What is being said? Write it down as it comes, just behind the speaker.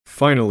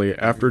Finally,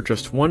 after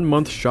just 1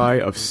 month shy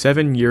of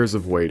 7 years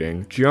of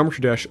waiting,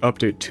 Geometry Dash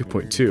Update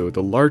 2.2,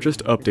 the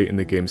largest update in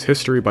the game's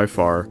history by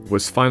far,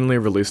 was finally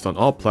released on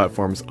all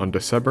platforms on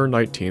December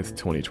 19th,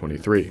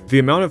 2023. The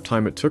amount of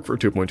time it took for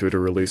 2.2 to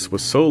release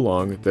was so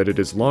long that it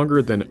is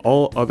longer than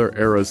all other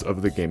eras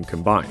of the game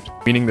combined,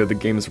 meaning that the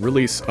game's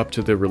release up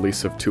to the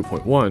release of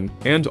 2.1,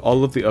 and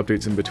all of the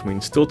updates in between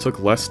still took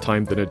less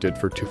time than it did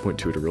for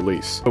 2.2 to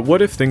release. But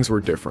what if things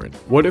were different?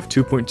 What if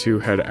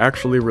 2.2 had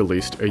actually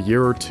released a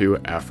year or two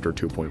after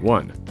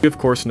 2.1? We of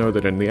course know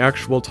that in the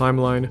actual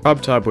timeline,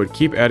 RobTop would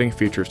keep adding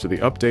features to the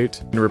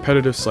update in a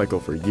repetitive cycle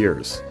for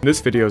years. And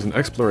this video is an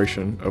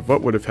exploration of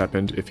what would have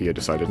happened if he had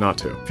decided not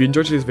to. If you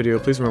enjoyed today's video,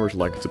 please remember to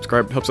like and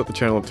subscribe. It helps out the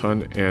channel a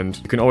ton, and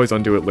you can always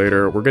undo it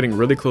later. We're getting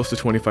really close to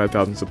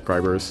 25,000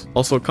 subscribers.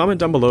 Also, comment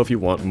down below if you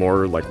want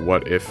more like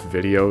what if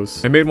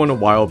videos. I made one a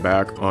while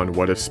back on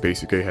what if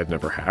Space UK had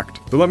never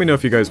hacked. So let me know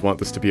if you guys want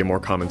this to be a more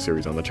common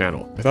series on the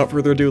channel. Without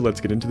further ado, let's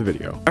get into the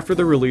video. After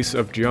the release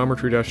of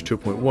Geometry Dash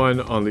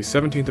 2.1 on the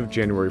 17th of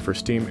January for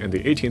Steam and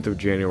the 18th of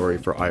January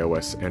for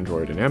iOS,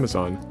 Android, and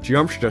Amazon,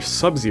 Geometry Dash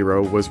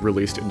Sub-Zero was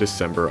released in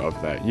December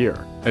of that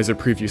year, as a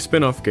preview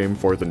spin-off game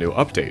for the new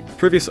update.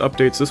 Previous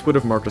updates, this would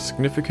have marked a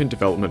significant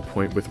development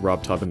point with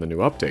RobTop in the new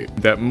update,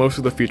 that most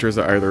of the features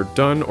are either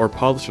done or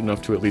polished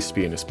enough to at least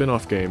be in a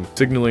spin-off game,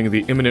 signaling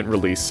the imminent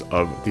release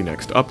of the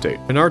next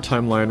update. In our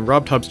timeline,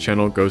 RobTop's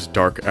channel goes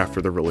dark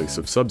after the release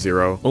of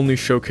Sub-Zero, only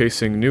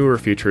showcasing newer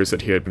features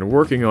that he had been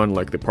working on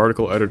like the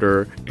particle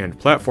editor and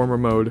platformer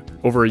mode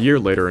over a year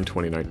later in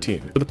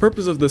 2019. For the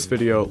purpose of this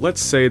video,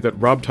 let's say that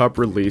RobTop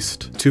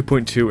released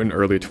 2.2 in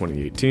early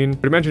 2018.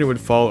 I'd imagine it would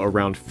fall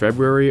around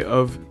February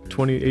of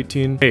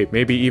 2018. Hey,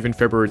 maybe even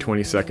February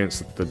 22nd,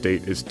 so the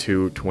date is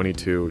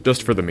 2/22,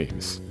 just for the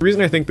memes. The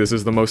reason I think this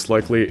is the most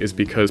likely is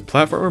because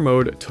platformer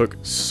mode took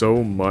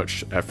so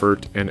much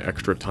effort and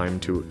extra time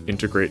to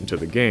integrate into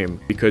the game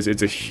because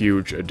it's a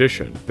huge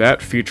addition.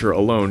 That feature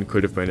alone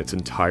could have been its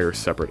entire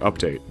separate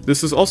update.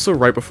 This is also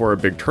right before a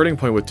big turning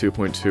point with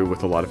 2.2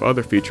 with a lot of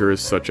other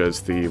features such as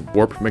the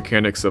warp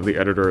mechanics of the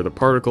editor, the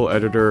particle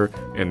editor,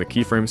 and the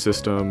keyframe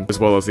system, as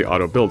well as the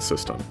auto build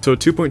system. So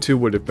 2.2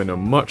 would have been a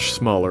much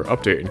smaller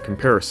update in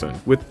comparison,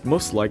 with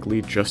most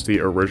likely just the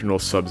original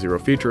Sub-Zero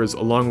features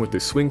along with the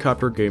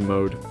Swingcopter game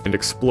mode and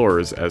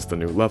Explorers as the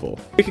new level.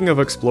 Speaking of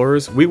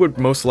Explorers, we would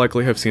most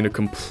likely have seen a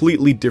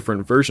completely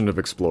different version of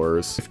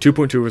Explorers if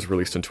 2.2 was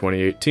released in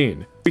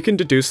 2018. We can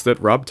deduce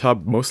that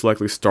RobTop most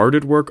likely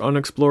started work on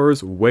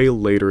Explorers way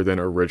later than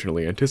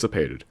originally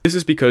anticipated. This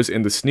is because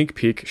in the sneak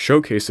peek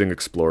showcasing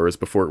Explorers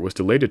before it was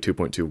delayed to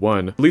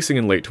 2.21, releasing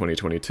in late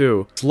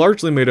 2022, it's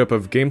largely made up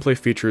of gameplay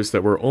features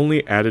that were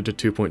only added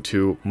to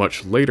 2.2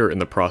 much later in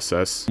the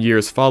process,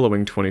 years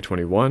following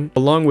 2021,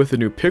 along with the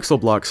new pixel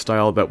block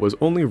style that was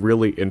only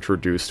really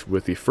introduced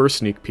with the first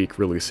sneak peek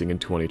releasing in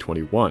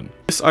 2021.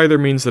 This either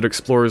means that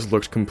Explorers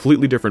looked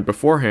completely different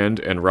beforehand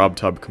and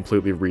RobTop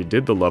completely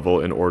redid the level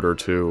in order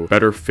to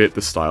better fit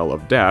the style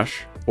of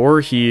Dash,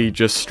 or he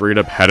just straight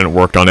up hadn't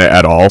worked on it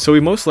at all. So we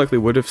most likely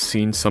would have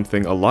seen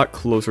something a lot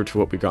closer to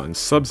what we got in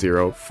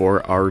Sub-Zero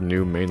for our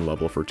new main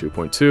level for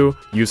 2.2,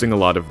 using a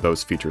lot of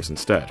those features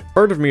instead.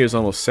 Part of me is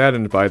almost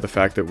saddened by the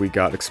fact that we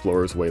got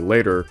Explorers way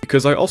later,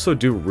 because I also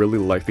do really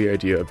like the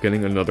idea of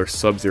getting another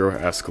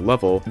Sub-Zero-esque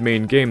level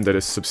main game that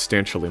is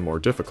substantially more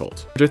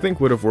difficult, which I think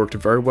would have worked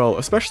very well,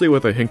 especially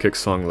with a Hinkick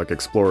song like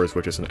Explorers,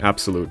 which is an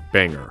absolute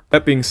banger.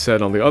 That being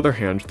said, on the other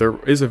hand, there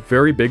is a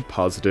very big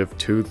positive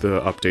to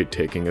the update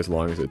taking as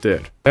long as it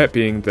did. That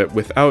being that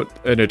without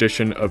an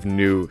addition of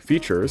new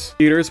features,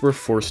 creators were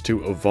forced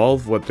to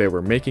evolve what they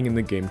were making in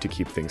the game to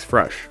keep things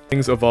fresh.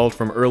 Things evolved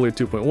from early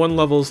 2.1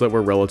 levels that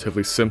were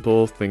relatively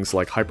simple, things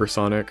like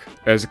hypersonic.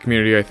 As a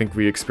community, I think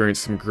we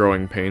experienced some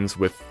growing pains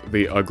with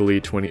the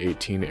ugly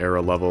 2018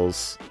 era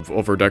levels of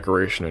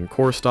over-decoration and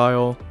core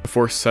style,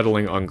 before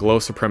settling on glow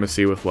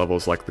supremacy with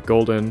levels like the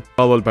Golden,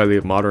 followed by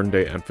the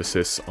modern-day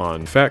emphasis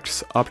on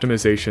effects,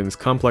 optimizations,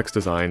 complex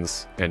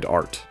designs, and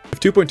art. If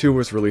 2.2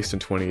 was released in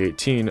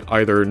 2018,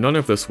 either none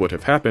of this would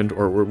have happened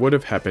or it would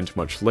have happened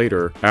much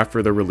later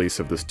after the release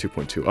of this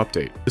 2.2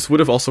 update. This would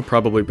have also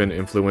probably been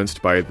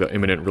influenced by the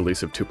imminent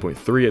release of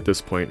 2.3 at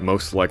this point,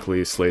 most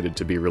likely slated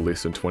to be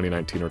released in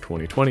 2019 or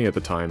 2020 at the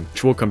time,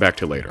 which we'll come back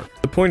to later.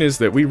 The point is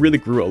that we really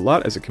grew a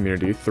lot as a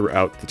community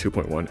throughout the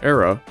 2.1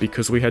 era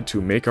because we had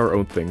to make our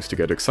own things to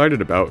get excited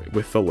about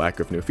with the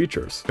lack of new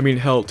features. I mean,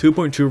 hell,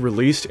 2.2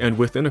 released and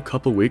within a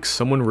couple weeks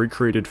someone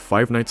recreated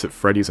Five Nights at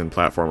Freddy's in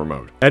platformer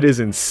mode. That is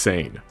insane.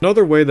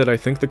 Another way that I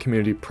think the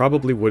community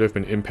probably would have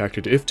been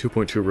impacted if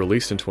 2.2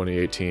 released in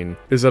 2018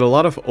 is that a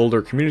lot of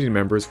older community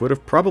members would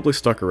have probably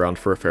stuck around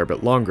for a fair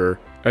bit longer,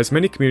 as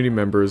many community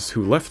members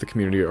who left the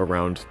community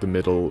around the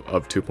middle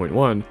of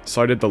 2.1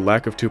 cited the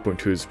lack of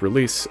 2.2's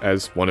release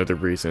as one of the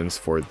reasons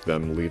for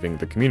them leaving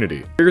the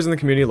community. Figures in the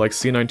community like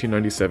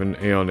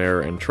C1997, Aeon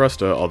Air, and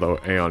Trusta, although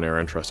Aeon Air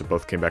and Trusta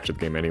both came back to the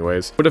game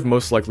anyways, would have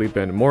most likely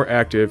been more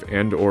active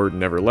and or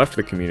never left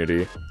the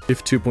community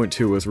if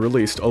 2.2 was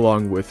released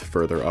along with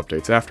further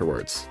updates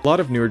afterwards. A lot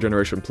of newer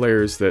generation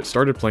players that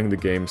started playing the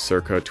game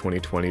circa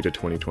 2020 to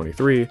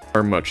 2023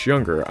 are much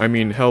younger. I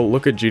mean, hell,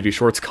 look at GD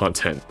Shorts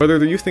content.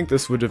 Whether you think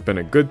this would have been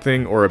a good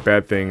thing or a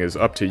bad thing is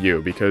up to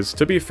you, because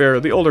to be fair,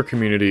 the older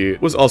community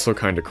was also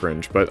kinda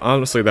cringe, but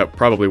honestly that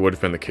probably would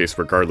have been the case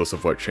regardless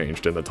of what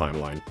changed in the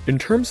timeline. In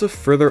terms of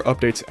further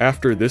updates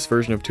after this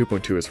version of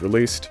 2.2 is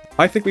released,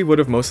 I think we would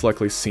have most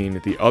likely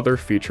seen the other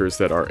features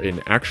that are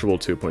in actual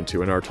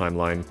 2.2 in our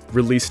timeline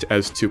released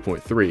as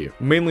 2.3,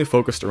 mainly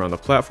focused around the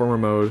platformer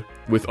mode,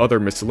 with other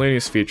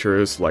miscellaneous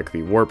features like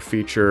the warp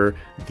feature,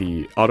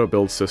 the auto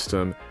build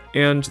system,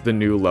 and the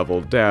new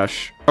level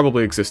dash,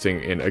 probably existing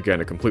in,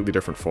 again, a completely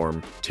different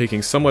form,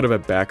 taking somewhat of a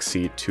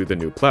backseat to the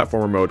new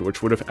platformer mode,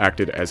 which would have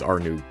acted as our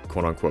new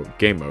quote-unquote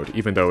game mode,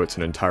 even though it's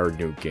an entire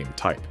new game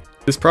type.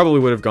 This probably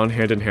would have gone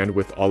hand in hand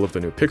with all of the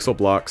new pixel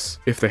blocks,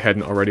 if they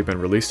hadn't already been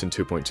released in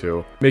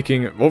 2.2,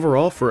 making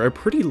overall for a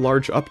pretty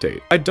large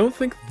update. I don't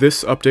think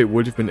this update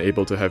would have been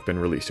able to have been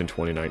released in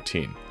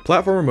 2019.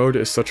 Platformer mode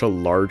is such a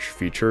large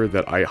feature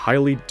that I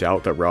highly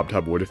doubt that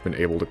RobTop would have been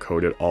able to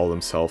code it all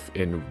himself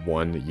in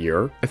 1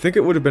 year. I think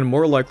it would have been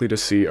more likely to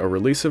see a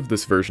release of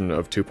this version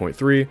of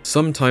 2.3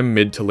 sometime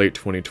mid to late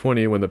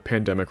 2020 when the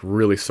pandemic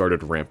really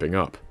started ramping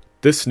up.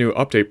 This new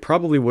update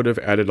probably would have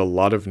added a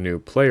lot of new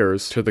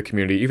players to the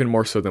community, even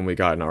more so than we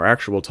got in our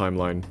actual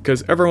timeline,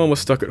 because everyone was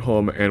stuck at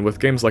home, and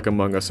with games like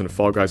Among Us and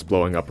Fall Guys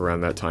blowing up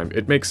around that time,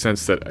 it makes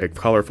sense that a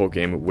colorful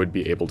game would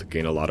be able to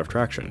gain a lot of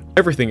traction.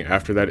 Everything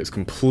after that is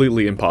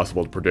completely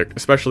impossible to predict,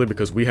 especially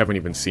because we haven't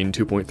even seen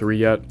 2.3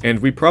 yet, and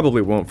we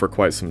probably won't for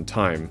quite some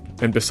time.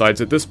 And besides,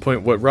 at this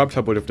point, what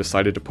RobTop would have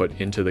decided to put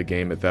into the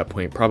game at that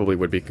point probably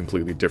would be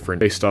completely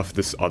different based off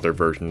this other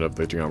version of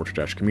the Geometry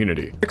Dash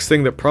community. Next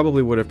thing that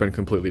probably would have been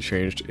completely changed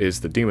is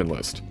the demon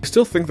list. I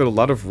still think that a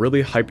lot of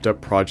really hyped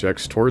up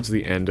projects towards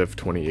the end of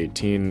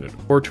 2018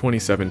 or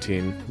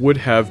 2017 would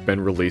have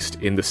been released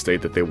in the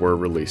state that they were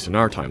released in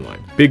our timeline.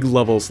 Big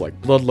levels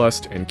like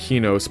Bloodlust and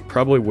Kinos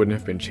probably wouldn't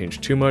have been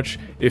changed too much.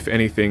 If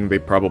anything, they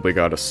probably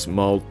got a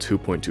small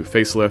 2.2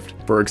 facelift.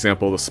 For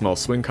example, the small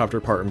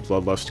swingcopter part in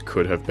Bloodlust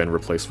could have been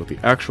replaced with the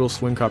actual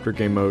swingcopter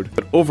game mode,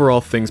 but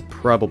overall things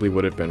probably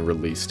would have been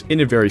released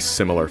in a very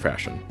similar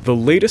fashion. The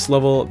latest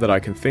level that I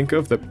can think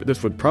of that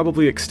this would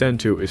probably extend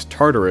to is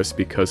Tartarus,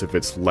 because of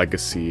its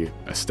legacy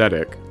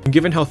aesthetic. And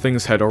given how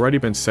things had already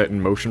been set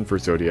in motion for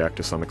Zodiac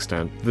to some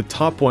extent, the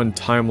top 1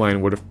 timeline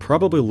would have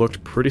probably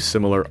looked pretty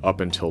similar up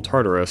until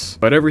Tartarus,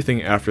 but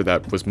everything after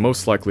that was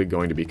most likely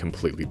going to be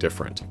completely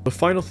different. The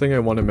final thing I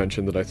want to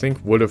mention that I think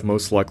would have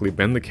most likely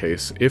been the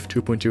case if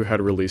 2.2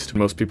 had released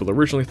most people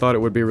originally thought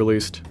it would be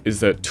released,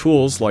 is that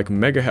tools like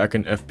megahack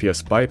and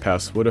FPS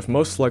bypass would have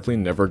most likely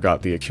never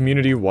got the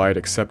community-wide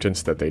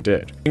acceptance that they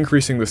did.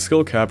 Increasing the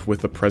skill cap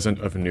with the present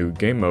of new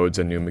game modes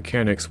and new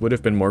mechanics would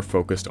have been more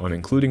focused on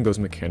including those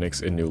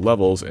mechanics in new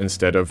levels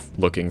instead of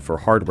looking for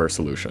hardware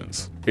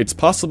solutions. It's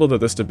possible that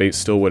this debate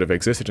still would have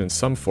existed in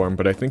some form,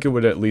 but I think it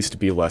would at least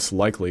be less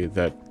likely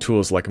that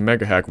tools like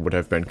megahack would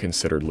have been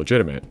considered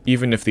legitimate.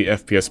 Even if the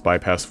FPS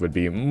bypass would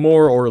be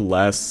more or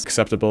less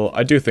acceptable,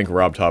 I do think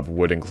RobTop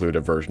would include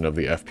a version of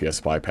the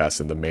FPS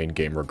bypass in the main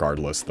game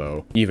regardless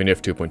though, even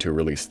if 2.2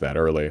 released that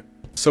early.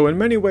 So in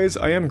many ways,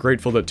 I am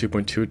grateful that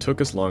 2.2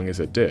 took as long as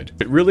it did.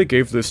 It really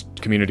gave this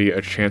community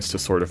a chance to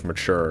sort of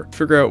mature,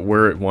 figure out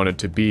where it wanted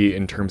to be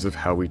in terms of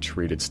how we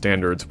treated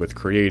standards with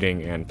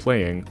creating and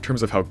playing, in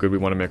terms of how good we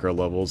want to make our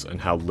levels and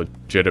how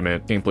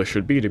legitimate gameplay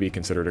should be to be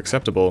considered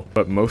acceptable.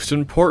 But most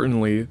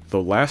importantly,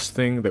 the last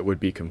thing that would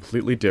be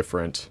completely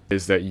different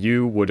is that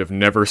you would have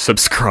never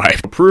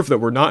subscribed. Prove that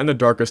we're not in the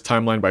darkest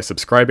timeline by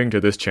subscribing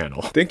to this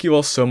channel. Thank you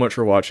all so much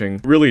for watching.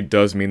 It really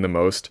does mean the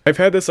most. I've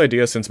had this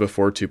idea since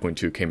before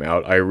 2.2 came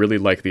out. I really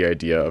like the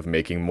idea of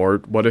making more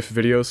what if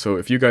videos, so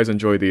if you guys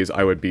enjoy these,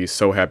 I would be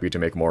so happy to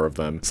make more of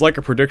them. It's like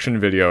a prediction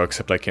video,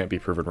 except I can't be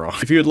proven wrong.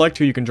 If you'd like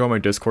to, you can join my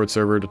Discord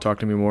server to talk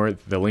to me more.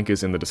 The link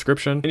is in the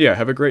description. And yeah,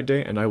 have a great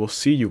day, and I will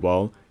see you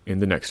all in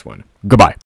the next one. Goodbye.